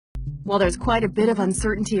While there's quite a bit of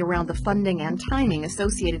uncertainty around the funding and timing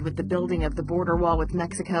associated with the building of the border wall with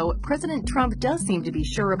Mexico, President Trump does seem to be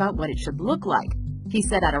sure about what it should look like. He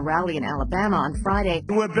said at a rally in Alabama on Friday,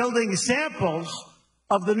 "We're building samples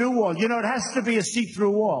of the new wall. You know, it has to be a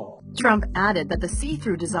see-through wall." Trump added that the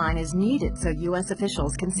see-through design is needed so U.S.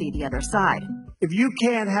 officials can see the other side. If you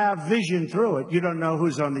can't have vision through it, you don't know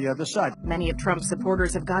who's on the other side. Many of Trump's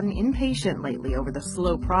supporters have gotten impatient lately over the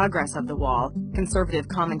slow progress of the wall. Conservative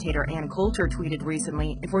commentator Ann Coulter tweeted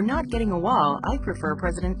recently, "If we're not getting a wall, I prefer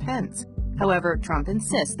President Pence." However, Trump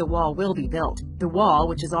insists the wall will be built. The wall,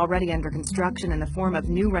 which is already under construction in the form of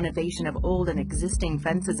new renovation of old and existing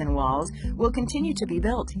fences and walls, will continue to be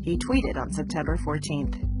built, he tweeted on September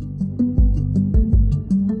 14th.